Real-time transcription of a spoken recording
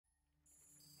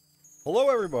Hello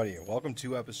everybody, welcome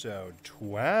to episode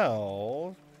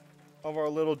 12 of our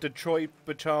little Detroit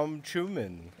Batum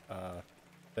Chuman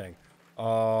thing.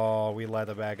 Oh, we let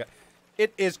the bad guy.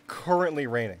 It is currently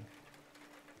raining.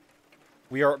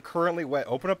 We are currently wet.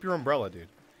 Open up your umbrella, dude.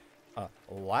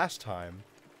 Last time,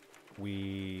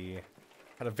 we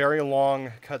had a very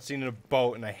long cutscene in a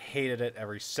boat, and I hated it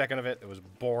every second of it. It was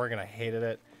boring, and I hated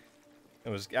it. It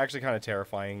was actually kind of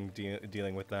terrifying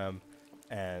dealing with them.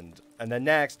 And then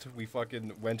next, we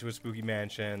fucking went to a spooky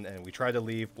mansion, and we tried to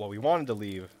leave. Well, we wanted to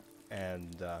leave,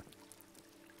 and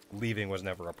leaving was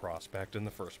never a prospect in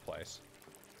the first place.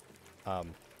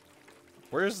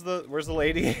 Where's the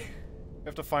lady? We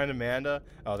have to find Amanda.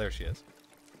 Oh, there she is.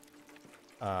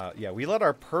 Yeah, we let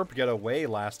our perp get away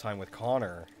last time with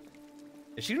Connor.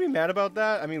 Is she gonna be mad about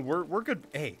that? I mean, we're good.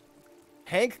 Hey,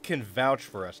 Hank can vouch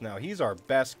for us now. He's our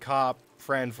best cop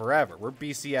friend forever. We're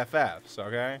BCFFs,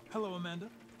 okay? Hello, Amanda.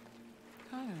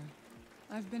 Connor,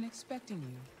 I've been expecting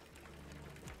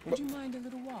you. Would you mind a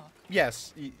little walk?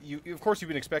 Yes, you of course you've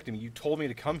been expecting me. You told me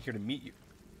to come here to meet you.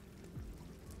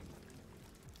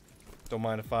 Don't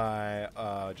mind if I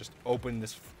just open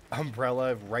this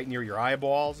umbrella right near your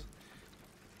eyeballs?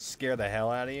 Scare the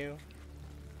hell out of you?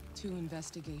 2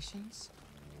 investigations.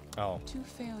 Oh. 2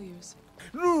 failures.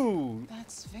 No!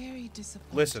 That's very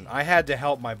disappointing. Listen, I had to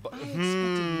help my I expected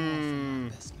more from my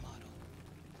best model.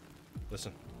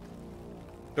 Listen.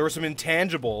 There were some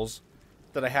intangibles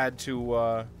that I had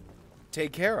to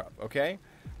take care of, okay?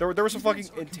 There were some fucking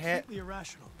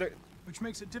irrational, which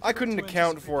makes it I couldn't to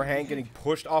account for Hank getting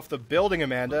pushed off the building,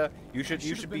 Amanda. You should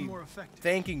been be more effective.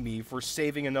 thanking me for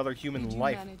saving another human Did you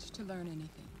life. manage to learn anything?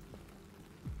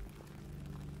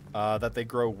 That they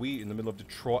grow wheat in the middle of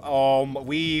Detroit. Oh,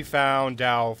 we found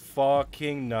out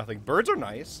fucking nothing. Birds are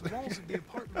nice. The walls of the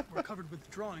apartment were covered with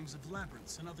drawings of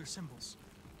labyrinths and other symbols.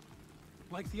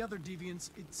 Like the other deviants,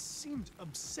 it seemed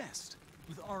obsessed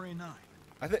with RA9.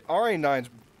 I think RA9's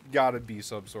gotta be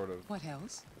some sort of What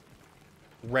else?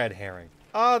 red herring.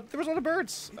 There was a lot of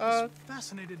birds. It was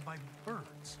fascinated by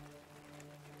birds.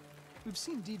 We've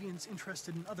seen deviants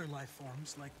interested in other life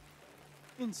forms, like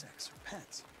insects or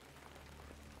pets.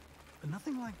 But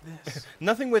nothing like this.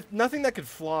 nothing that could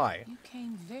fly. You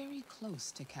came very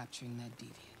close to capturing that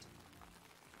deviant.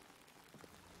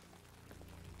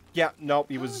 Yeah, nope,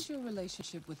 he How was. is your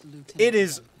relationship with Lieutenant? It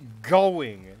is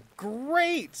going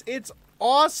great. It's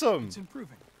awesome. It's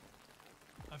improving.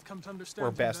 I've come to understand We're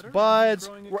him best better, buds.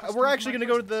 growing We're accustomed actually my gonna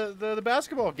go to presence. the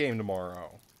basketball game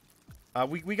tomorrow.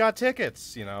 We got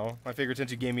tickets. You know, I figured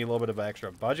since you gave me a little bit of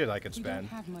extra budget, I could We don't spend.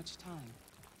 have much time.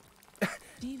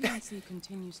 Deviancy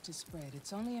continues to spread.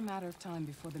 It's only a matter of time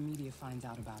before the media finds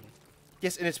out about it.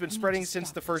 Yes, and it's been We need spreading to since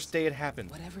stop the first this. day it happened.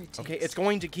 Whatever it Okay, takes. it's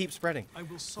going to keep spreading. I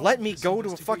will solve Let me this go to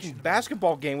a investigation, fucking Amanda.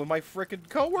 basketball game with my frickin' I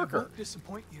coworker. won't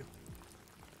disappoint you.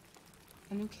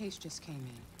 A new case just came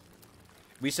in.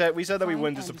 We said that we Find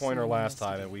wouldn't disappoint her Anderson and last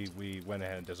time, and investigate. we went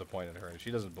ahead and disappointed her, and she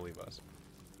doesn't believe us.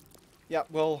 Yeah,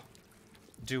 well,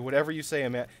 do whatever you say,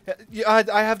 man. Yeah,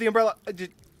 I have the umbrella.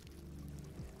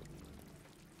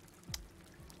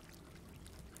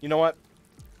 You know what?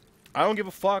 I don't give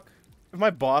a fuck if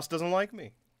my boss doesn't like me.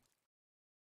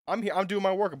 I'm here. I'm doing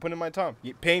my work. I'm putting in my time.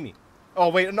 You pay me. Oh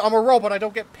wait, I'm a robot. I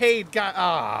don't get paid.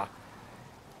 God,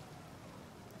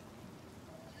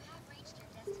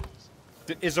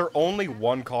 Is there only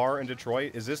one car in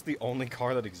Detroit? Is this the only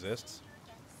car that exists?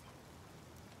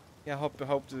 Yeah, hope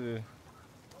to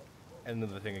end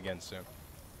the thing again soon.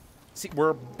 See,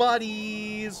 we're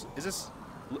buddies. Is this?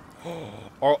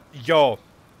 Oh, yo.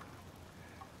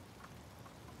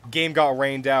 Game got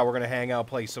rained out. We're gonna hang out,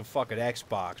 play some fucking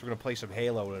Xbox. We're gonna play some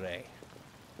Halo today.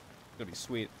 It's gonna be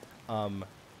sweet.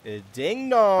 Ding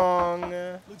dong,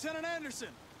 Lieutenant Anderson!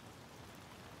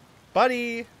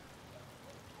 buddy.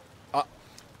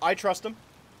 I trust him.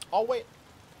 I'll wait.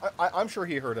 I'm sure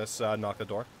he heard us knock the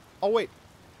door. I'll wait.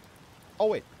 I'll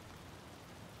wait.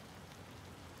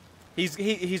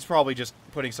 He's probably just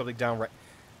putting something down right.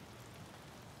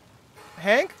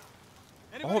 Hank?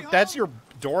 Anybody Oh, that's home? your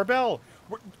doorbell?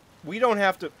 We don't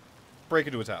have to break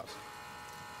into his house.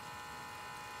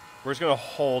 We're just gonna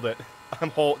hold it.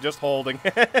 I'm just holding.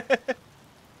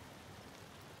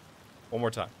 One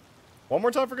more time. One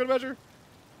more time for good measure.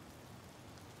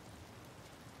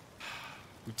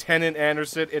 Lieutenant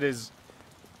Anderson,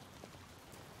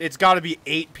 it's gotta be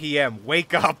 8 p.m.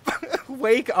 Wake up.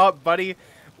 Wake up, buddy.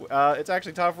 It's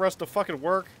actually time for us to fucking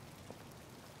work.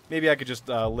 Maybe I could just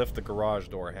lift the garage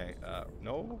door. Hang.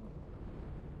 No.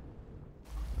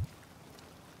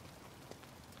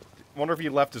 Wonder if he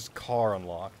left his car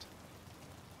unlocked.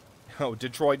 Oh,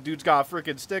 Detroit dude's got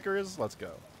freaking stickers. Let's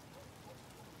go.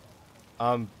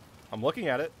 I'm looking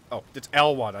at it. Oh, it's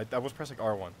L1. I was pressing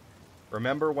R1.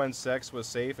 Remember when sex was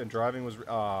safe and driving was...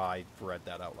 I read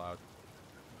that out loud.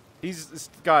 He's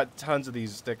got tons of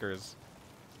these stickers.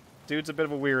 Dude's a bit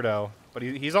of a weirdo, but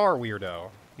he's our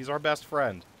weirdo. He's our best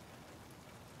friend.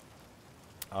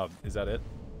 Is that it?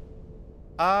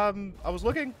 I was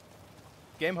looking.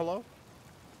 Game, hello?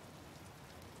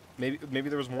 Maybe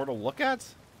there was more to look at?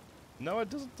 No, it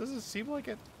doesn't seem like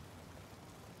it.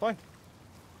 Fine.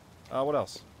 What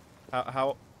else?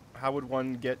 How would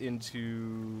one get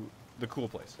into the cool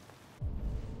place?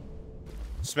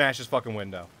 Smash his fucking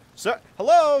window. Sir,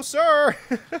 hello, sir.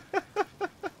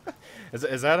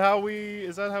 is that how we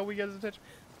get his attention?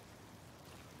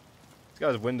 He's got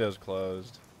his windows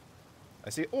closed. I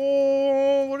see.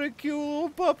 Oh, what a cute little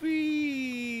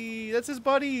puppy. That's his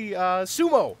buddy.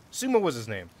 Sumo. Sumo was his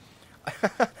name.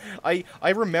 I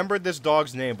remembered this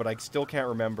dog's name, but I still can't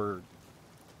remember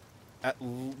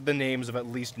the names of at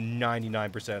least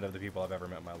 99% of the people I've ever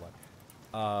met in my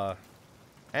life.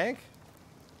 Hank?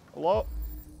 Hello?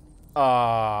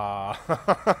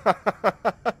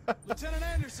 Lieutenant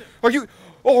Anderson! Are you...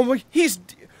 Oh my... He's...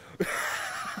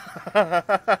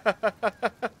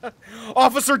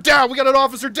 Officer down! We got an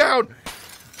officer down!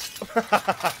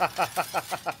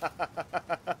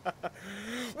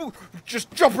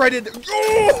 Just jump right in there.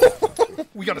 Oh!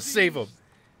 We gotta save him.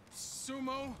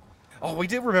 Sumo? Oh, we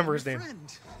did remember his name.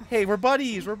 Friend. Hey, we're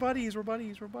buddies. We're buddies. We're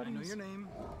buddies. We're buddies. I know your name.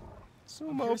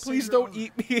 Sumo, please don't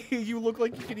eat me. You look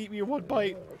like you can eat me in one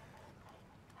bite.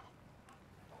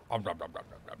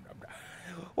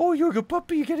 Oh, you're a good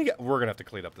puppy. You're getting it. We're gonna have to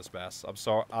clean up this mess. I'm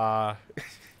sorry.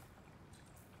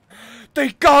 They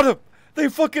got him. They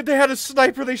had a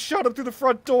sniper. They shot him through the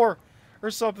front door,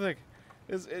 or something.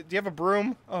 Do you have a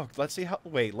broom? Oh, let's see how.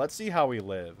 Wait, let's see how he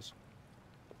lives.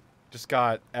 Just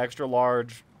got extra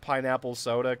large pineapple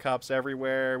soda cups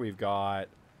everywhere. We've got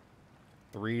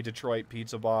 3 Detroit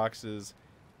pizza boxes.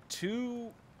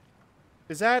 2.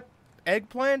 Is that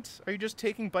eggplant? Are you just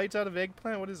taking bites out of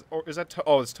eggplant? What is? Or is that?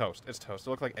 Oh, it's toast. It's toast. It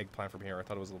looked like eggplant from here. I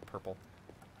thought it was a little purple.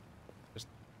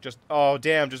 Just. Oh,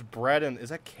 damn! Just bread and is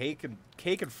that cake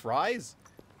and fries?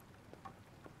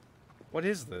 What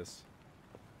is this?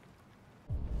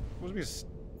 Is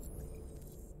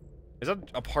that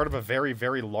a part of a very,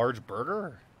 very large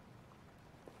burger?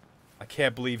 I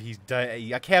can't believe he's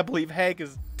dead. I can't believe Hank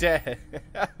is dead.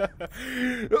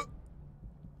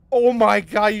 Oh my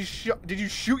god, did you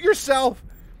shoot yourself?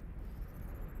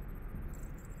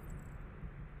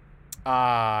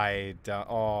 I don't.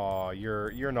 Oh,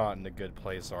 you're not in a good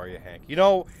place, are you, Hank? You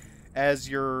know, as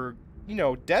your,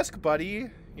 desk buddy,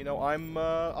 I'm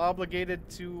obligated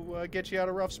to get you out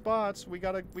of rough spots. We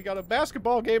got a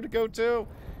basketball game to go to.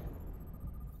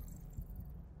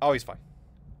 Oh, he's fine.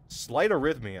 Slight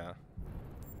arrhythmia.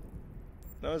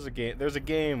 No, there's a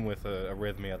game with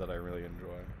arrhythmia that I really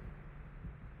enjoy.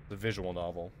 The visual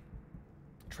novel.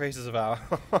 Traces of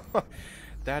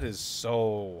That is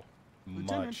so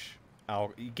much.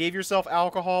 You gave yourself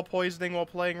alcohol poisoning while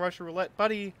playing Russian roulette,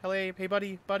 buddy. Hey,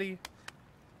 buddy.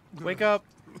 Wake up.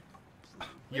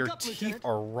 Your teeth Lieutenant.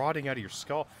 are rotting out of your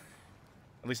skull.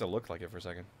 At least it looked like it for a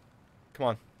second. Come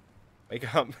on.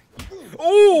 Wake up.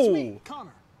 Oh! It's me,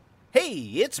 Connor. Hey,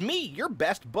 it's me, your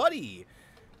best buddy.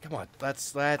 Come on,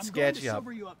 let's I'm get going to you up.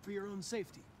 sober you up for your own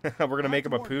safety. We're gonna make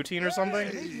him a poutine or something?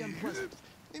 Maybe unpleasant.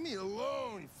 Leave me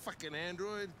alone, you fucking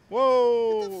android.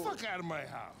 Whoa! Get the fuck out of my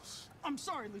house. I'm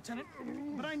sorry, Lieutenant,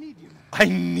 but I need you. I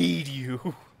need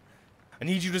you. I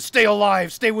need you to stay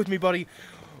alive. Stay with me, buddy.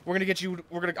 We're gonna get you.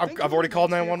 I've already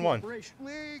called 911.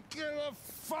 Lee, get the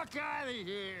fuck out of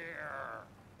here.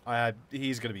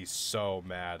 He's gonna be so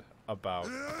mad about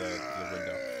the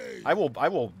window. I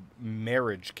will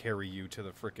marriage carry you to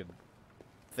the frickin'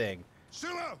 thing.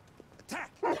 Sumo,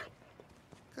 attack.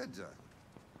 Good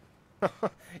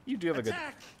job. You do have a good.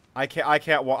 Attack. I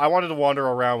can't. I wanted to wander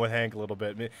around with Hank a little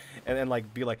bit, and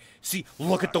like be like, see,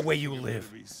 look at the way you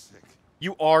live. Be sick.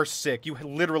 You are sick. You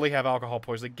literally have alcohol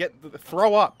poisoning.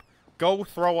 Throw up. Go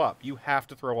throw up. You have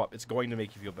to throw up. It's going to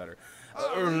make you feel better.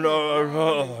 No,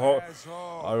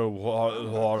 I don't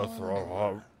want to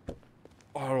throw up.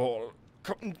 I don't.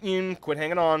 Come in. Quit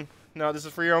hanging on. No, this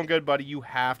is for your own good, buddy. You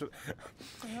have to.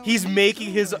 He's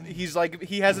making his. He's like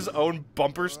he has his own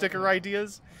bumper sticker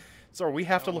ideas. So we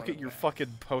have to look at your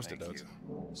fucking post-it notes.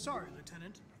 Sorry,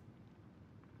 Lieutenant.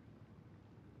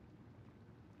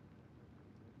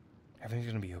 Everything's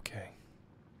gonna be okay.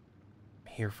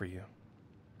 I'm here for you.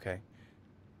 Okay?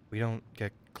 We don't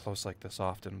get close like this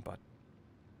often, but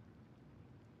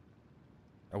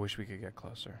I wish we could get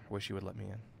closer. I wish you would let me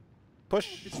in.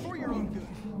 Push! It's for your own good.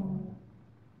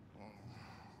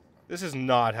 This is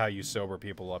not how you sober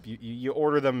people up. You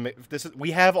order them.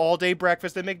 We have all day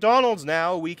breakfast at McDonald's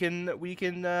now. We can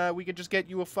just get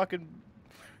you a fucking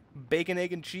bacon,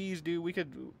 egg, and cheese, dude. We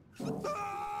could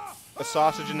a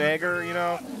sausage and egger, you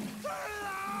know.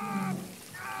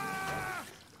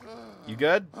 You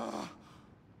good?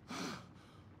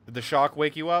 Did the shock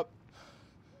wake you up?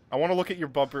 I want to look at your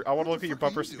bumper. I want to look at your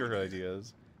bumper sticker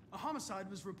ideas. A homicide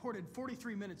was reported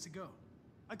 43 minutes ago.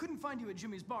 I couldn't find you at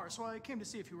Jimmy's bar, so I came to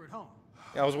see if you were at home.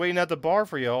 I was waiting at the bar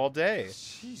for you all day.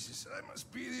 Jesus, I must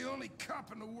be the only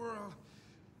cop in the world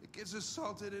that gets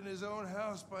assaulted in his own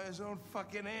house by his own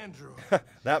fucking android.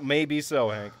 That may be so,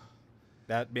 Hank.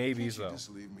 That may be so.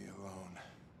 Just leave me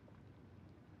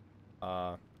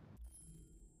alone.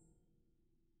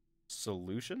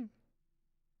 Solution?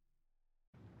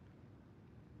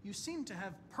 You seem to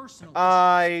have personal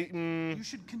You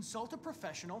should consult a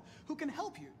professional who can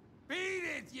help you. Beat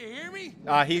it! You hear me?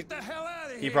 Get the hell out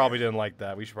of here! He probably didn't like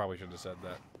that. Probably shouldn't have said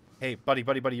that. Hey, buddy,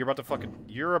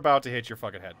 you're about to hit your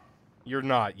fucking head. You're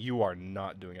not. You are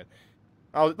not doing it.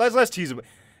 Oh, let's tease him.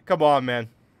 Come on, man.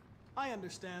 I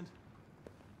understand.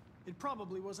 It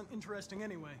probably wasn't interesting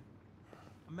anyway.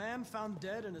 A man found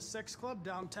dead in a sex club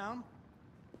downtown.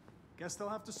 Guess they'll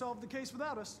have to solve the case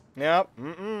without us. Yep.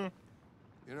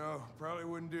 You know, probably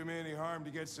wouldn't do me any harm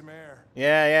to get some air.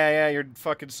 Yeah. You're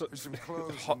fucking Some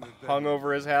clothes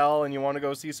hungover as hell, and you want to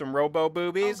go see some robo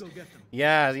boobies? I'll go get them.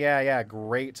 Yeah.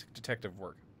 Great detective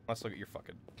work. Let's look at your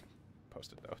fucking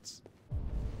post-it notes.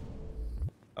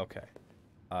 Okay.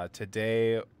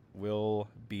 Today will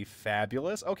be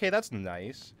fabulous. Okay, that's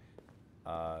nice.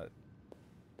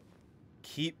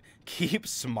 Keep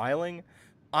smiling.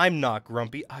 I'm not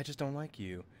grumpy. I just don't like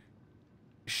you.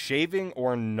 Shaving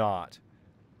or not?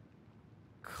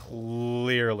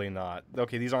 Clearly not.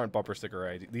 Okay, these aren't bumper sticker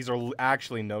ideas. These are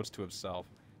actually notes to himself.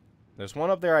 There's one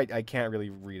up there I can't really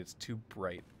read. It's too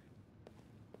bright.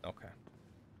 Okay.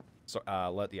 So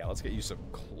let's get you some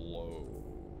clothes.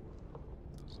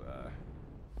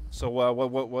 So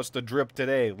what's the drip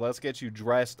today? Let's get you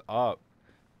dressed up.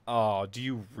 Oh, do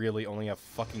you really only have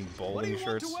fucking bowling shirts?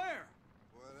 What do you want to wear?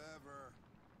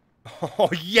 Oh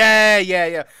yeah.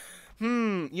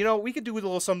 You know, we could do with a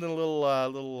little something,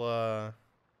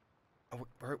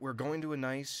 we're going to a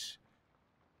nice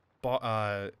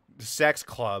sex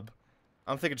club.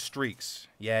 I'm thinking streaks.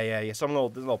 Yeah. Something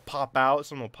will pop out.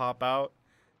 Something will pop out.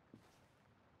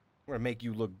 We're gonna make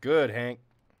you look good, Hank.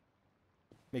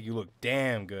 Make you look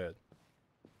damn good.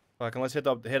 Fucking let's hit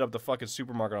up the fucking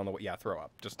supermarket on the way. Yeah, throw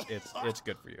up. Just it's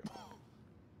good for you.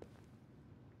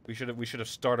 We should have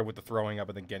started with the throwing up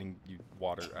and then getting you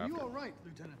water after. Are you all right,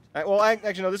 Lieutenant? Well,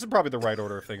 actually, no. This is probably the right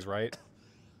order of things, right?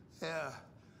 Yeah.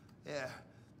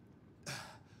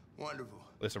 Wonderful.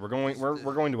 Listen, we're going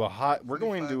to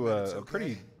a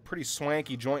pretty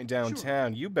swanky joint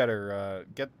downtown. Sure. You better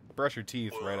brush your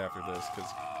teeth right after this,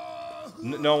 because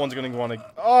no one's gonna want to.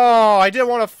 Oh, I didn't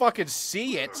want to fucking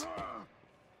see it.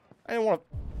 I didn't want to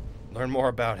learn more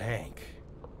about Hank.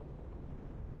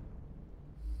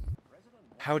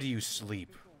 How do you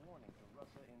sleep?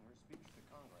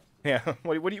 Yeah.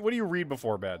 What do you read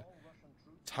before bed?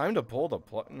 Time to pull the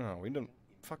plug. No, we didn't.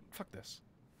 Fuck this.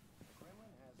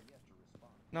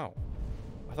 No.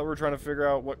 I thought we were trying to figure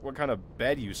out what kind of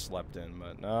bed you slept in,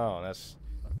 but no, that's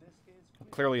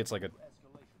clearly it's like a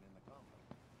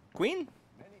queen.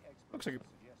 Looks like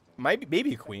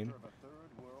maybe a queen.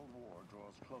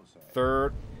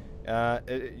 Third.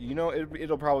 You know,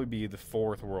 it'll probably be the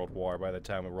 4th World War by the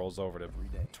time it rolls over to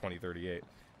 2038.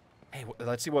 Hey,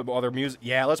 let's see what other music.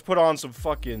 Yeah, let's put on some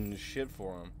fucking shit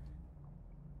for him.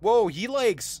 Whoa, he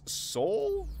likes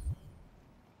soul?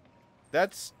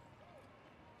 That's...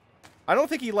 I don't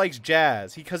think he likes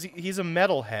jazz, because he's a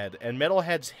metalhead, and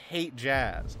metalheads hate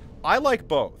jazz. I like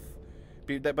both,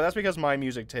 but that's because my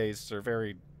music tastes are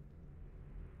very...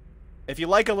 If you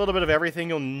like a little bit of everything,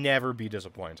 you'll never be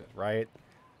disappointed, right?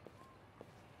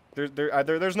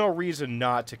 There's no reason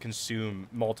not to consume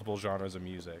multiple genres of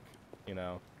music, you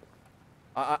know?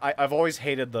 I've always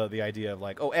hated the idea of,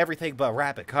 like, oh, everything but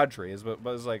rap and country, but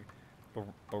it's like, but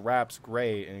rap's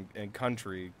great, and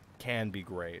country can be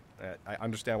great. I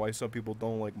understand why some people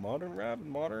don't like modern rap and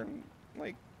modern,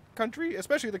 like, country,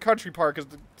 especially the country part,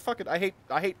 because I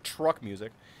hate truck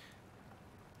music.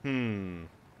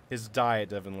 His diet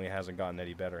definitely hasn't gotten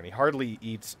any better, and he hardly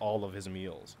eats all of his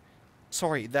meals.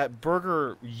 Sorry, that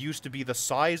burger used to be the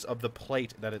size of the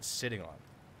plate that it's sitting on.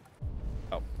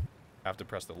 Oh, I have to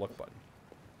press the look button.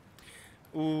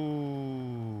 Ooh.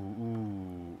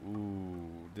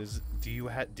 You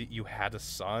had a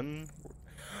son?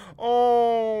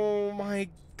 Oh my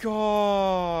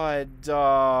god.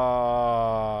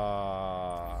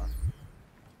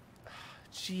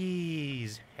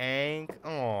 Jeez, Hank.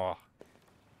 Oh.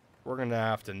 We're gonna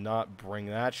have to not bring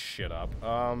that shit up.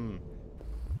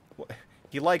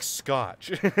 He likes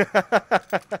scotch.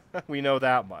 We know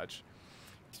that much.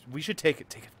 We should take it,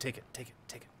 take it, take it, take it,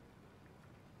 take it.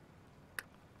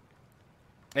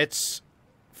 It's...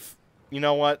 You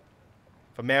know what?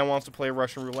 If a man wants to play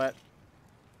Russian roulette,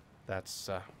 that's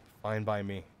fine by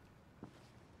me.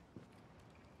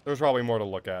 There's probably more to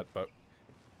look at, but...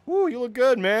 Woo, you look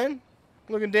good, man.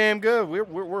 Looking damn good.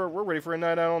 We're ready for a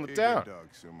night out on the town. Dog,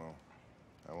 Sumo.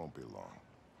 I won't be long.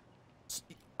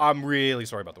 I'm really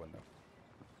sorry about the window.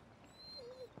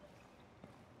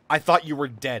 I thought you were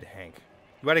dead, Hank.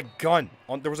 You had a gun.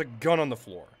 There was a gun on the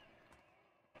floor.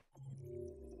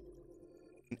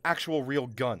 An actual real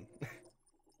gun.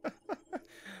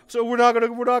 So we're not gonna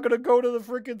go to the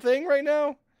freaking thing right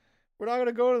now? We're not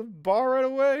gonna go to the bar right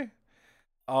away?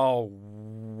 Oh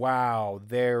wow,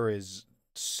 there is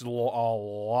a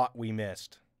lot we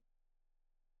missed.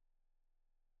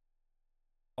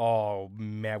 Oh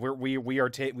man, we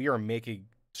are making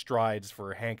strides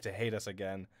for Hank to hate us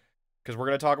again, because we're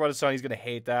gonna talk about his son. He's gonna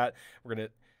hate that. We're gonna.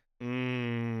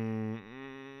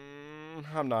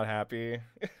 I'm not happy.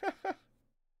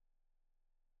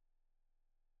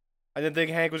 I didn't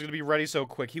think Hank was gonna be ready so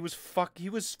quick. He was fucked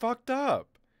up.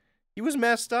 He was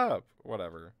messed up.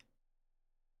 Whatever.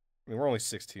 I mean, we're only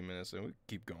 16 minutes in. We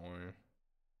keep going.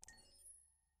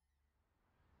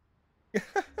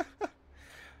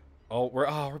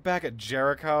 We're back at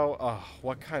Jericho. Oh,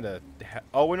 what kind of...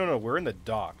 Oh, wait, no, we're in the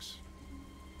docks.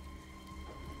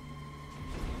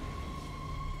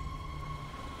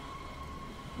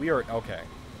 We are... Okay.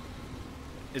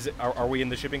 Is it... Are we in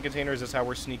the shipping container? Is this how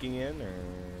we're sneaking in? Or...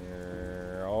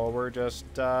 Oh, we're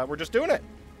just doing it.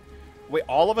 Wait,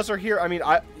 all of us are here? I mean,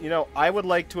 I would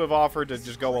like to have offered to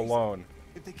just go alone.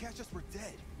 If they catch us, we're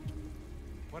dead.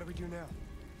 What do we do now?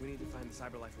 We need to find the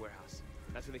Cyberlife warehouse.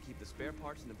 That's where they keep the spare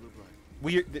parts and the blue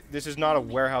blood. This is not a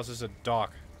warehouse, this is a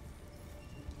dock.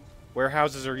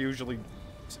 Warehouses are usually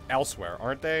elsewhere,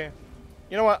 aren't they?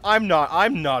 You know what? I'm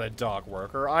not a dock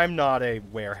worker. I'm not a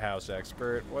warehouse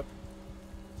expert. What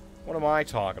am I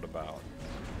talking about?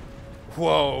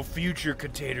 Whoa, future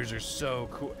containers are so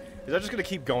cool. Is that just gonna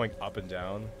keep going up and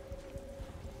down?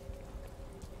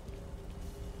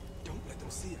 Don't let them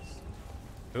see us.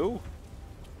 Who?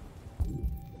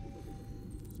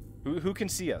 Who can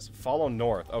see us? Follow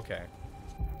north. Okay.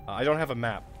 I don't have a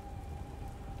map.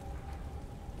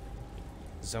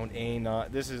 Zone A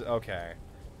not. This is okay.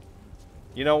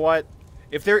 You know what?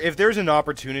 If there's an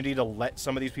opportunity to let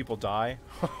some of these people die,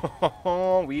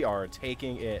 we are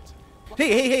taking it.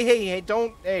 Hey,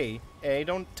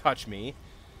 don't touch me.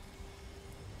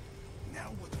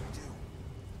 Now what do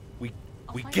we do?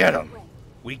 We get them.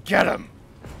 We get them.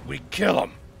 We kill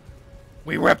them.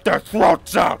 We rip their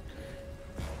throats out.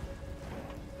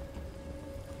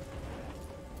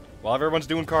 While everyone's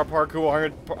doing car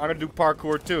parkour, I'm gonna do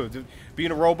parkour too.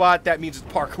 Being a robot, that means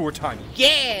it's parkour time.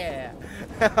 Yeah!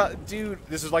 Dude,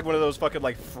 this is like one of those fucking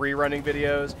like free running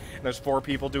videos. And there's 4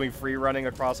 people doing free running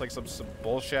across like some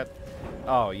bullshit.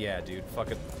 Oh yeah, dude.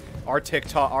 Fucking our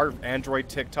Android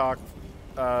TikTok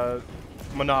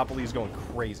monopoly is going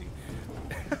crazy.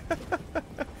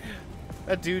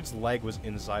 That dude's leg was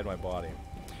inside my body.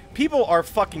 People are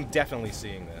fucking definitely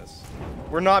seeing this.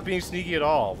 We're not being sneaky at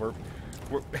all.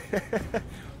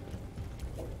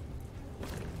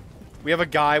 We have a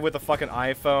guy with a fucking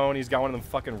iPhone. He's got one of them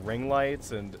fucking ring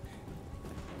lights and...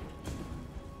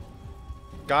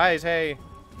 Guys, hey.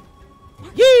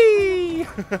 Yee!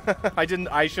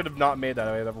 I should have not made that.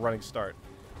 I had a running start.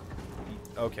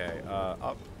 Okay,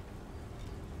 up.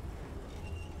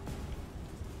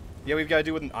 Yeah, we've got to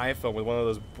do with an iPhone with one of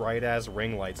those bright-ass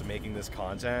ring lights making this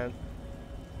content.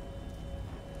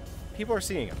 People are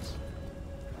seeing us.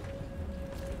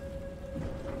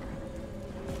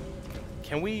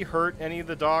 Can we hurt any of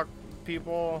the dock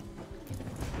people?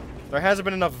 There hasn't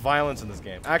been enough violence in this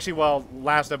game. Actually, well,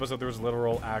 last episode there was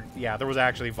literal yeah, there was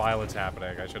actually violence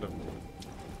happening. I should have...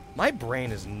 My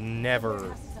brain is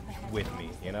never with me,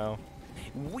 you know?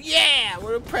 Yeah!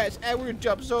 We're impressed, and we're gonna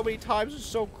jump so many times. It's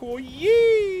so cool.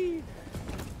 Yee!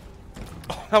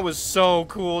 Oh, that was so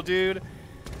cool, dude.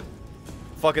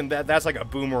 Fucking that's like a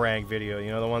boomerang video,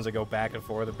 you know, the ones that go back and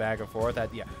forth and back and forth.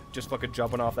 That, yeah, just fucking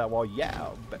jumping off that wall.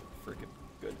 Yeah, freaking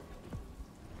good.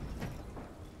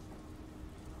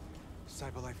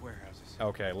 Cyberlife warehouses.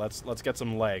 Okay, let's get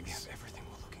some legs. We have everything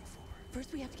we're looking for.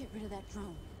 First, we have to get rid of that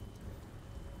drone.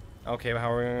 Okay, but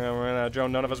how are we gonna run that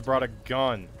drone? None of us brought a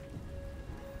gun.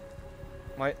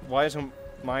 Why isn't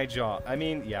my job? I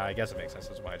mean, yeah, I guess it makes sense.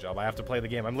 It's my job. I have to play the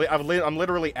game. I'm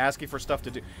literally asking for stuff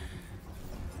to do.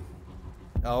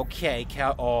 Okay,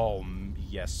 cow. Oh,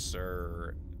 yes,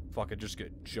 sir. Fucking just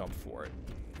gonna jump for it.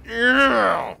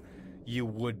 Ew! You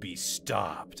would be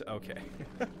stopped. Okay.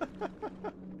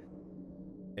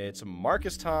 It's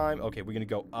Markus time. Okay, we're gonna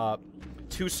go up.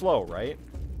 Too slow, right?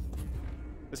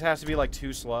 This has to be like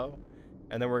too slow.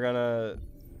 And then we're gonna...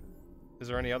 Is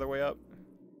there any other way up?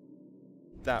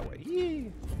 That way.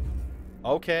 Yee.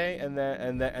 Okay, and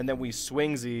then we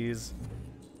swingsies.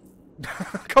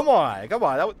 Come on, come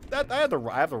on. I have the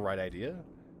right idea.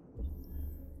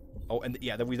 Oh, and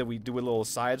yeah, then we do a little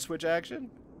side switch action.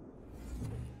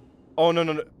 Oh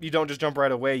no, you don't just jump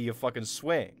right away. You fucking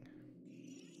swing.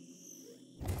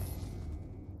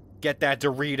 Get that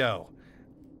Dorito.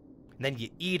 And then you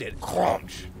eat it.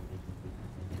 Crunch.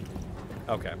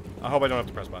 Okay. I hope I don't have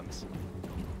to press buttons.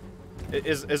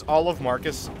 Is all of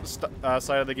Markus'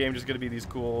 side of the game just gonna be these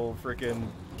cool freaking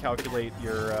calculate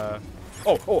your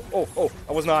Oh,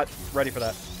 I was not ready for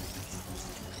that.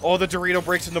 Oh, the Dorito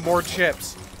breaks into more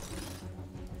chips.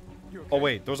 Okay? Oh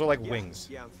wait, those are like wings.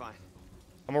 Yeah, I'm fine.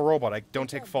 I'm a robot. I don't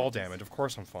take fall damage. Of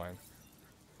course I'm fine.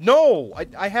 No!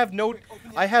 I have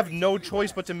no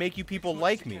choice but to make you people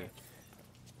like me.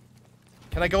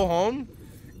 Can I go home?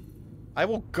 I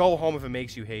will go home if it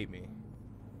makes you hate me.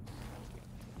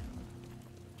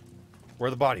 Where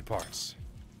are the body parts?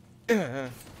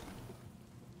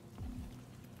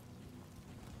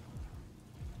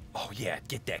 Oh yeah,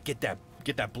 get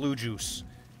that blue juice.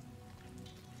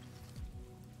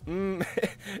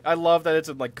 I love that it's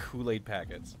in like Kool-Aid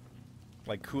packets.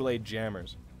 Like Kool-Aid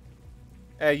jammers.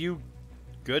 Hey, you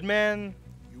good, man?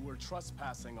 You were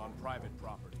trespassing on private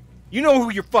property. You know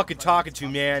who you're fucking talking to,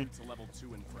 man. It's a level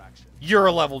 2 infraction. You're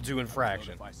a level 2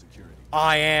 infraction. Notify security.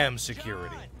 I am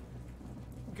security.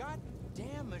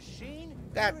 Goddamn machine.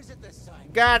 That Where is it this time?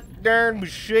 goddamn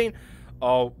machine.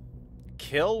 Oh,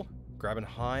 kill, grab and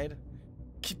hide.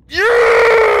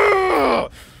 Yeah!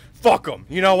 Fuck them.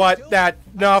 You know what? None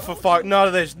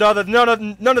of this. None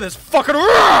of this fucking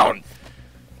around.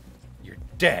 You're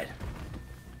dead.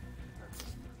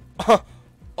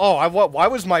 Oh, why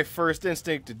was my first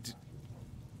instinct to do...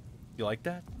 You like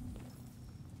that?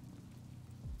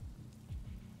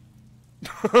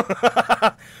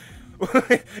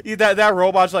 that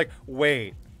robot's like,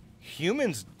 wait,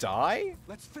 humans die?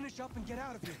 Let's finish up and get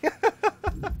out of here. Try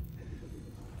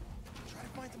to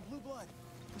find some blue blood.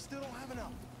 We still don't have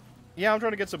enough. Yeah, I'm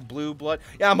trying to get some blue blood.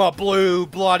 Yeah, I'm a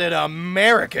blue-blooded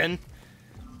American.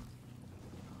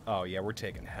 Oh yeah, we're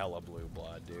taking hella blue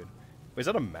blood, dude. Wait, is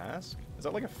that a mask? Is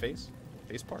that like a face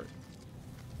part?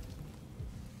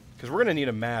 Because we're gonna need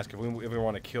a mask if we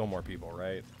want to kill more people,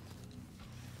 right?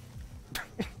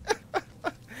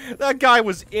 That guy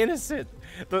was innocent.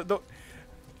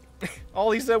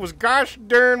 All he said was "gosh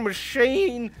darn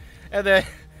machine," and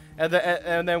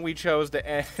then we chose to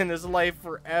end his life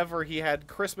forever. He had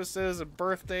Christmases and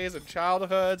birthdays and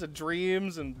childhoods and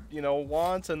dreams and, you know,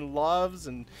 wants and loves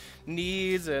and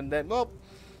needs, and then, well,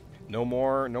 no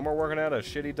more working at a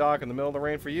shitty dock in the middle of the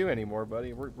rain for you anymore,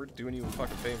 buddy. We're doing you a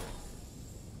fucking favor.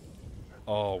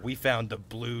 Oh, we found the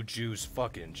blue juice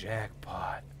fucking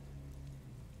jackpot.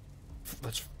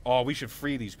 We should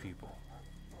free these people.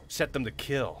 Set them to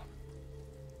kill.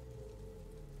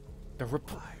 Why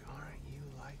aren't you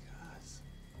like us?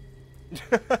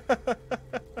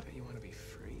 Don't you want to be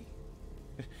free?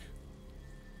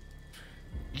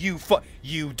 You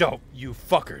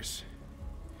fuckers.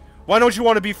 Why don't you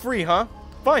want to be free, huh?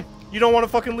 Fine. You don't want to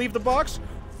fucking leave the box?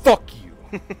 Fuck you.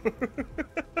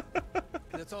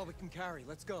 That's all we can carry.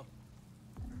 Let's go.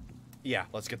 Yeah,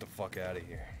 let's get the fuck out of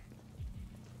here.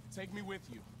 Take me with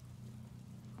you.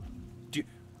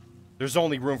 There's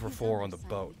only room for 4 on the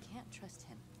boat. We can't trust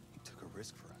him. He took a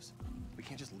risk for us. We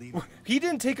can't just leave him. He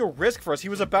didn't take a risk for us. He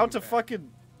was about to fucking...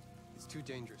 It's too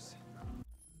dangerous.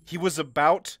 He was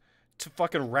about to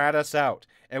fucking rat us out.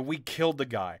 And we killed the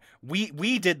guy.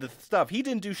 We did the stuff. He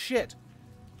didn't do shit.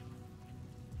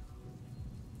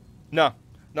 No.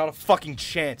 Not a fucking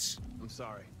chance. I'm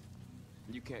sorry.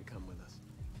 You can't come with us.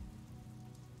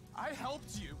 I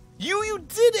helped you. You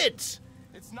did it!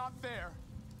 It's not fair.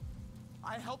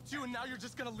 I helped you and now you're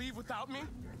just gonna leave without me?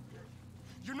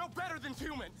 You're no better than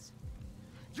humans.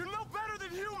 You're no better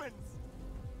than humans.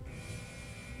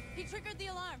 He triggered the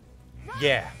alarm.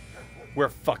 Yeah. We're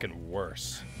fucking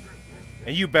worse.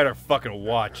 And you better fucking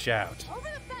watch out. Over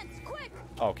the fence, quick!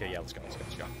 Okay, yeah, let's go.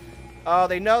 Oh,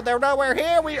 they know they're nowhere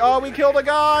here. We killed a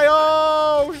guy.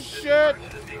 Oh shit!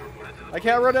 I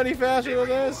can't run any faster than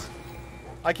this.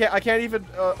 I can't even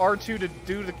R2 to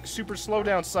do the super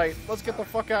slowdown sight. Let's get the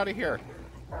fuck out of here.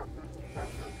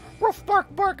 Ruff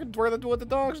bark bark, what the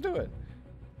dogs do it.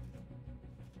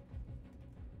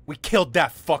 We killed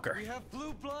that fucker. We have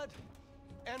blue blood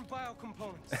and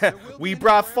biocomponents. We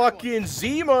brought fucking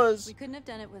Zimas. We couldn't have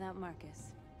done it without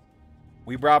Markus.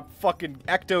 We brought fucking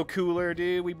Ecto Cooler,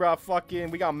 dude. We brought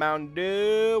fucking, we got Mountain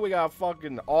Dew. We got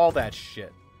fucking all that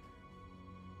shit.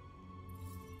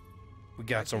 We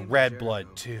got some red blood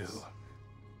too.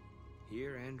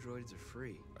 Here, androids are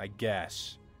free. I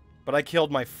guess. But I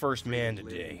killed my first man Free to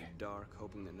live today. in the dark,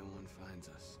 hoping that no one finds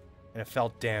us. And it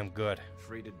felt damn good.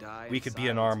 Free to die. We in could be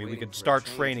an silence, army. We waiting could for a start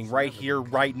change training that's right never here, gonna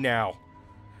right come. now.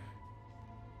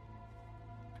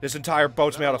 This entire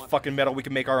boat's But made I out don't of want fucking that. metal. We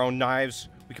can make our own knives.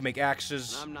 We can make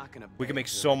axes. And I'm not gonna We can beg make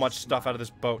for so it. much Just stuff smile. out of this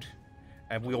boat.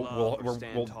 And we'll Love or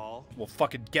stand tall. we'll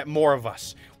fucking get more of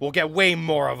us. We'll get way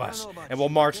more of I don't us. know about And we'll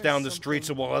you, march but down there's the streets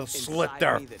and we'll slit inside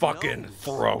their me that fucking knows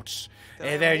throats. that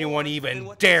If I'm anyone more than even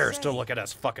what they dares to say. look at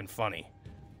us fucking funny.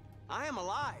 I am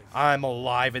alive. I'm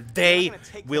alive and They're they not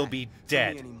gonna take will that be from me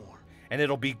dead. anymore. And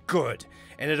it'll be good.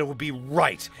 And it'll be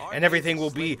right. Our And days everything of will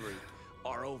be slavery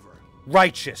are over.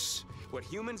 righteous What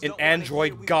humans in don't wanna hear, we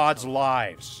android will gods' tell them.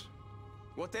 lives.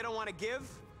 What they don't want to give,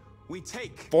 we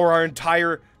take. For our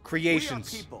entire We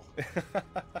creations. are people.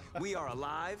 We are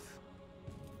alive.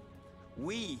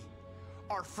 We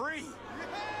are free.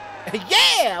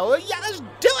 Yeah, well, yeah, let's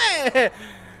do it.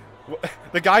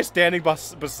 The guy standing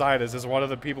beside us is one of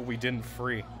the people we didn't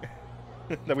free.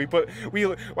 That we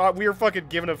were fucking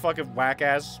giving a fucking whack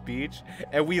ass speech,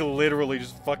 and we literally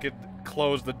just fucking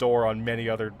closed the door on many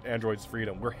other androids'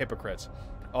 freedom. We're hypocrites.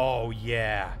 Oh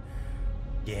yeah,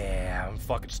 yeah, I'm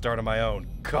fucking starting my own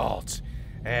cult,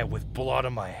 and with blood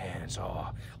on my hands. Oh,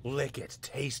 lick it,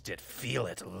 taste it, feel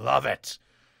it, love it.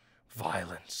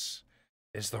 Violence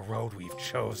is the road we've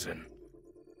chosen.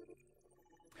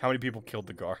 How many people killed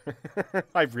the guard?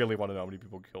 I really want to know how many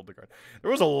people killed the guard.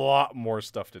 There was a lot more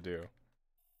stuff to do.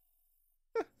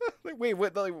 Wait,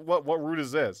 what route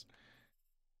is this?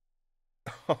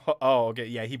 Oh, okay,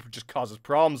 yeah, he just causes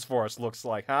problems for us, looks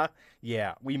like, huh?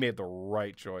 Yeah, we made the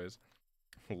right choice.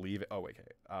 Leave it. Oh, wait,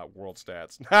 okay. World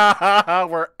stats.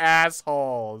 We're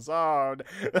assholes. Oh,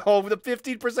 the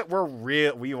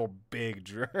 15%. We were big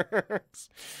jerks.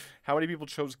 How many people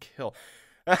chose kill?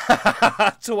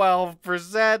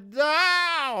 12%.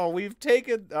 Oh, we've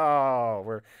taken.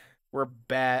 Oh, we're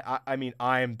bad. I mean,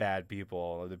 I'm bad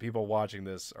people. The people watching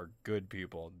this are good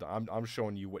people. I'm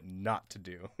showing you what not to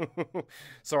do.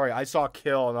 Sorry, I saw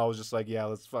kill and I was just like, yeah,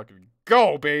 let's fucking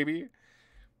go, baby.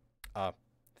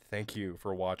 Thank you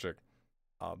for watching.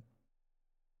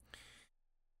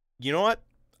 You know what?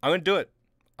 I'm gonna do it.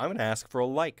 I'm gonna ask for a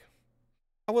like.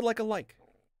 I would like a like,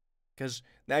 because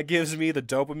that gives me the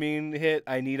dopamine hit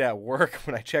I need at work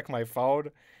when I check my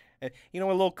phone. And, you know,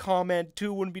 a little comment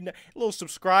too wouldn't be nice. A little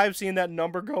subscribe, seeing that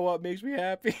number go up makes me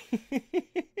happy.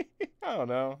 I don't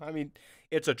know. I mean,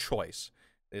 it's a choice.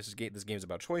 This game's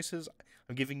about choices.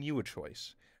 I'm giving you a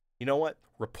choice. You know what?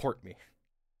 Report me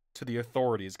to the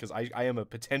authorities, because I am a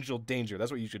potential danger. That's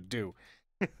what you should do.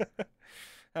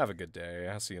 Have a good day.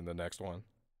 I'll see you in the next one.